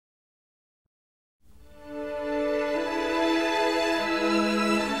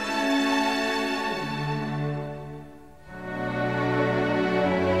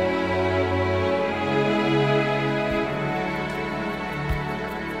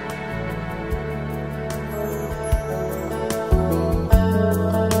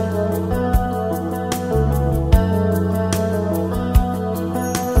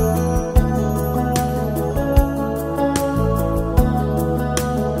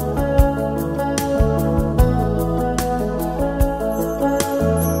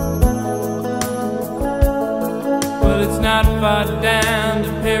far down to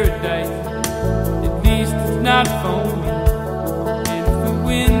paradise, at least it's not for me. And if the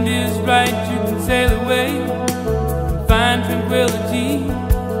wind is right, you can sail away and find tranquility.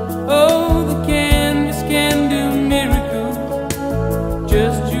 Oh, the canvas can do miracles,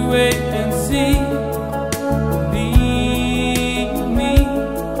 just you wait and see. Believe me,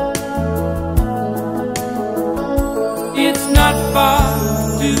 it's not far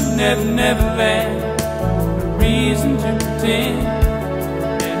to Never Never Land, no reason to pretend.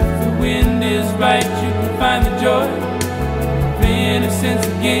 And if the wind is right, you can find the joy of innocence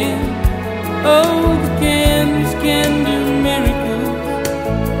again. Oh, the canvas can do miracles,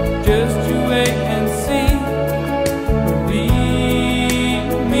 just you wait and see.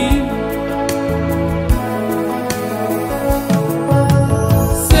 Believe me.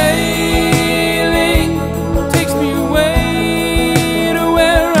 Sailing takes me away to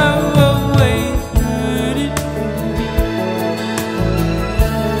where I've always heard it.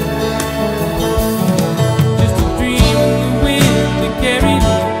 Just a dream of the wind that carries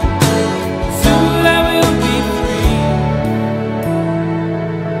me. Soon I will be free.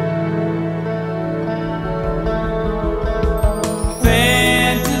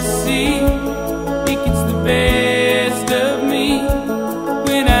 Fantasy, it gets the best of me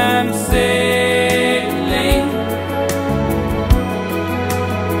when I'm sailing,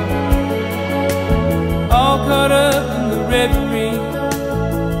 all caught up in the reverie.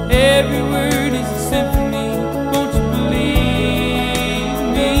 Every word is a symphony, won't you believe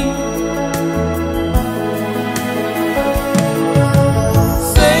me?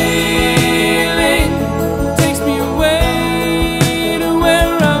 Sailing takes me away to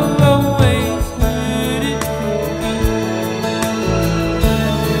where I've always heard it.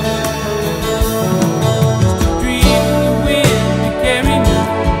 Just a dream of the wind to carry me.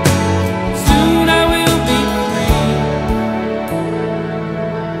 Soon I will be free.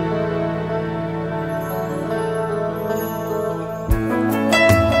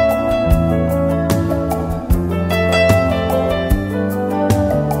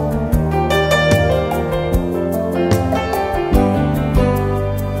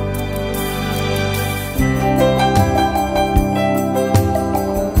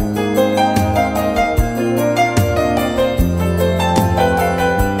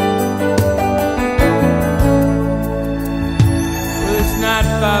 Well, it's not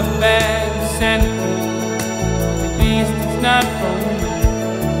far back to Santa Cruz, at least it's not for me.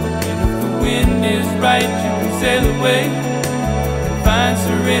 And if the wind is right, you can sail away and find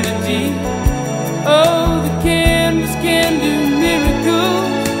serenity. Oh, the canvas can do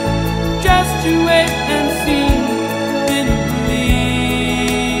miracles, just you wait and see. Then you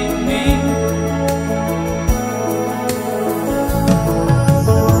believe me.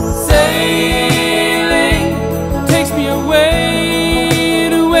 Sailing takes me away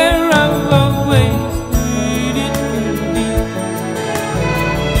to where I've always heard it could be.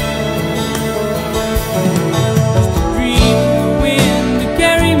 Just a dream of the wind to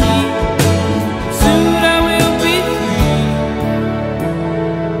carry me. Soon I will be free.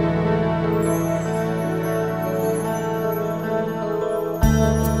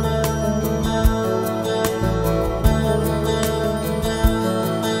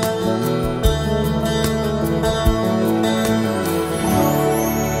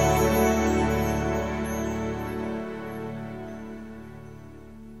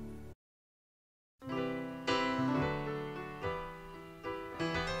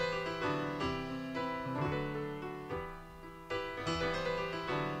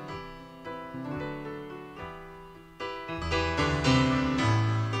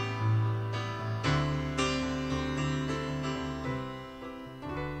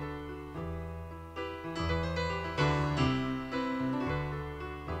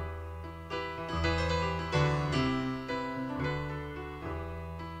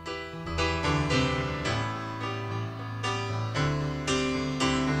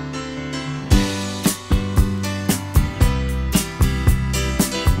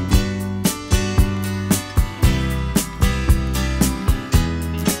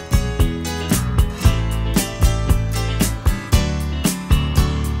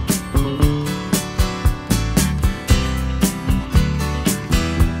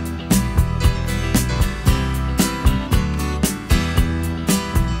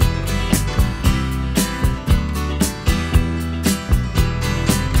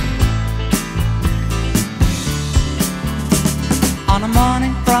 On a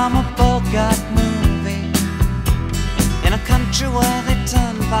morning from a Bogart movie, in a country where they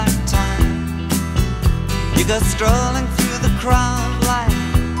turn back time, you go strolling through the crowd like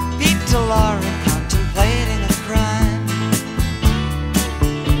Peter Lorre contemplating a crime.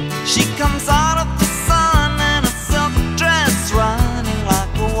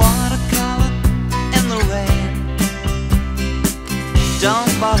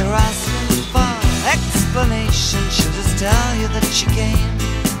 information, she'll just tell you that she came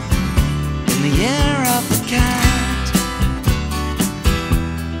in the year of the cat.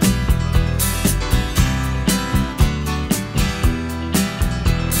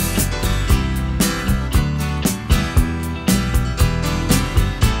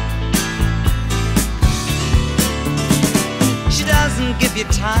 She doesn't give you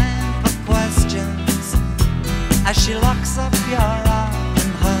time for questions as she locks up your arm in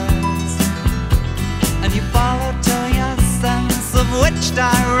hers, and you follow till your sense of which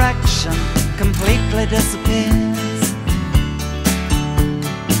direction completely disappears.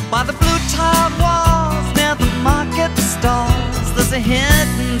 By the blue tiled walls near the market stalls, there's a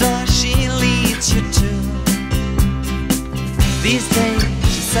hidden door she leads you to. These days,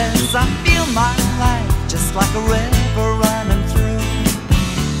 she says, I feel my life just like a river running through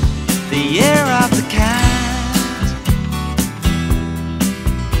the year of the cat.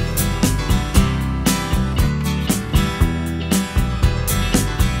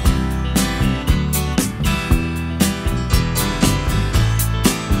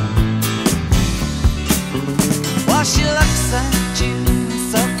 While she looks at you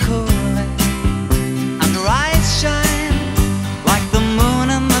so coolly, and her eyes shine like the moon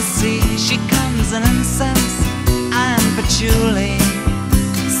and the sea. She comes in incense and patchouli,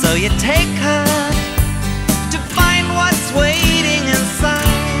 so you take her to find what's waiting inside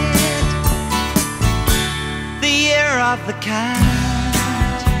the year of the cat.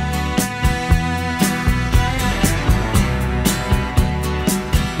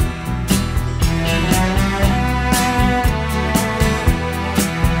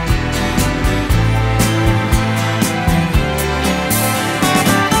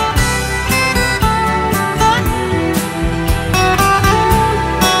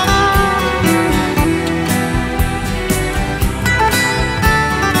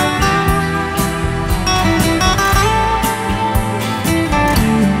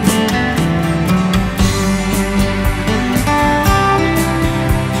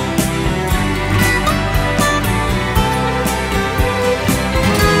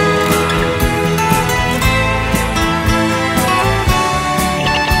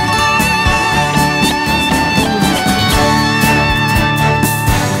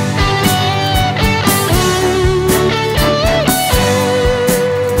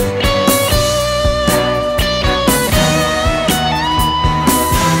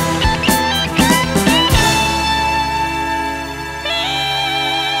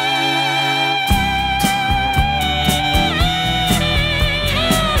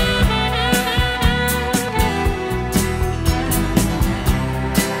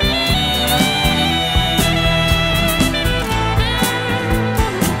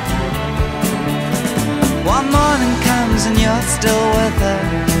 And you're still with her,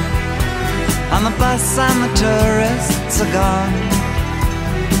 and the bus and the tourists are gone,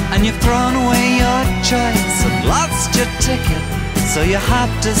 and you've thrown away your choice and lost your ticket, so you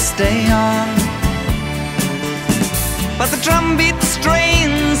have to stay on. But the drumbeat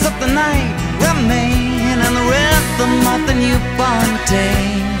strains of the night remain, and the rhythm of the newborn day.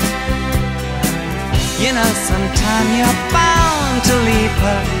 You know, sometime you're bound to leave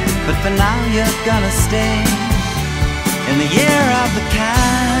her, but for now you're gonna stay in the year of the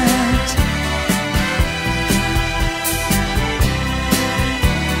cat.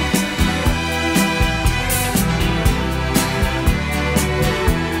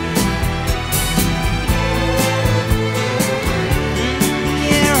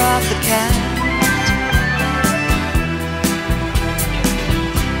 Year of the cat.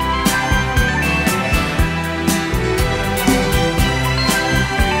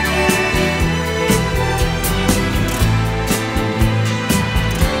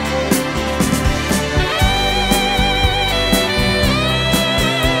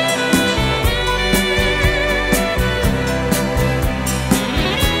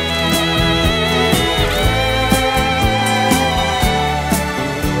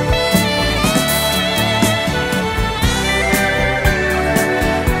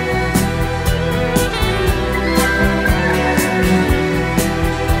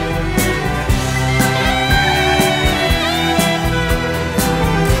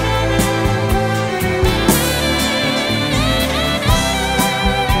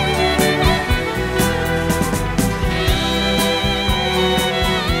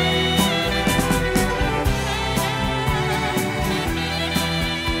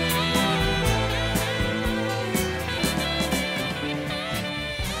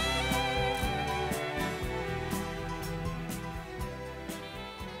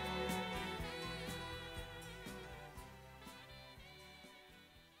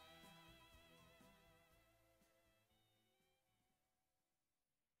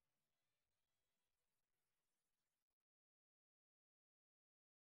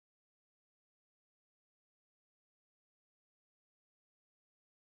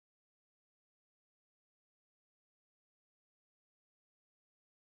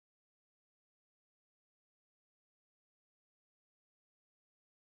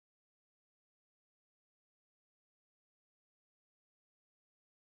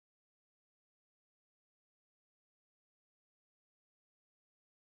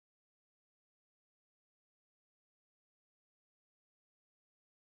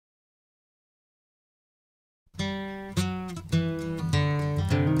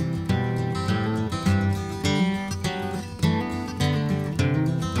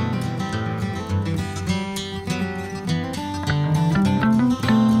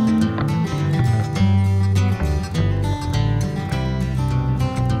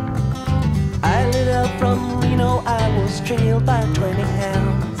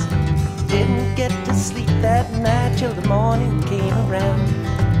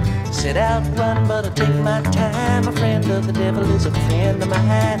 Set out running, but I take my time. A friend of the devil is a friend of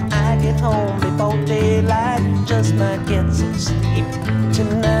mine. I get home before daylight, just might get some sleep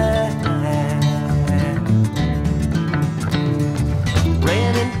tonight.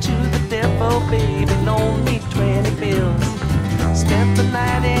 Ran into the devil, baby, loaned me 20 bills. Spent the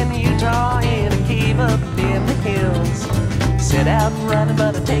night in Utah in a cave up in the hills. Set out running,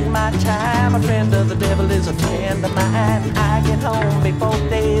 but I take my time. A friend of the devil is a friend of mine. I get home before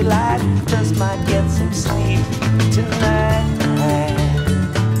daylight, just might get some sleep tonight.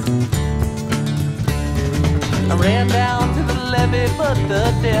 I ran down to the levee, but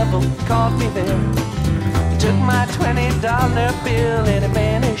the devil caught me there. He took my $20 bill and it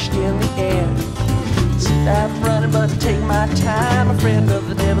vanished in the air. Set out running, but I take my time. A friend of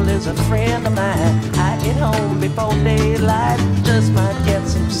the devil is a friend of mine. I get home before daylight, just might get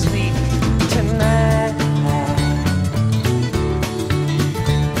some sleep tonight.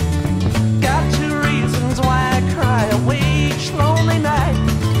 Got 2 reasons why I cry away each lonely night.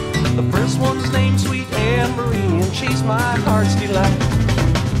 The first one's named Sweet Anne Marie, and she's my heart's delight.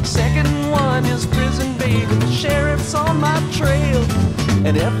 Second one is prison, baby, the sheriff's on my trail.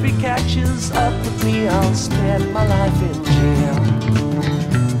 And if he catches up with me, I'll spend my life in jail.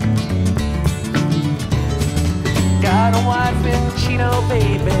 Got a wife in Chino,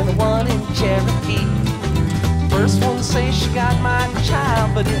 baby, and one in Cherokee. First one says she got my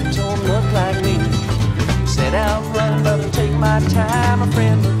child, but it don't look like me. Set out running, but I take my time. A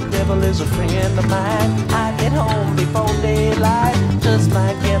friend of the devil is a friend of mine. I get home before daylight, just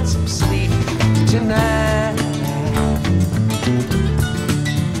might get some sleep tonight.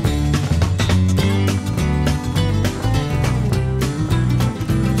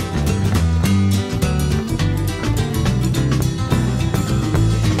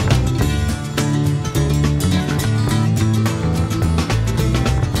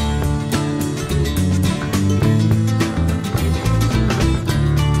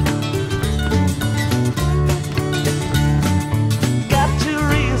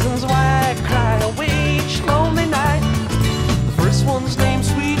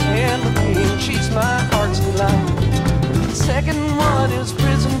 Second one is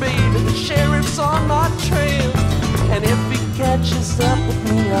prison, baby, the sheriff's on my trail. And if he catches up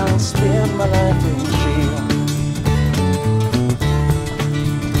with me, I'll spend my life in jail.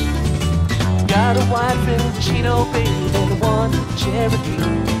 Got a wife in Chino, baby, and one in Cherokee.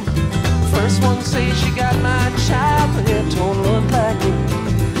 First one says she got my child, but it don't look like it.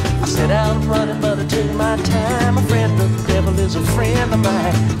 I set out running, but I took my time. A friend of the devil is a friend of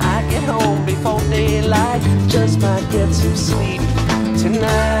mine. I get home before daylight, just might get some sleep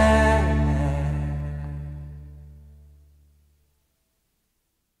tonight.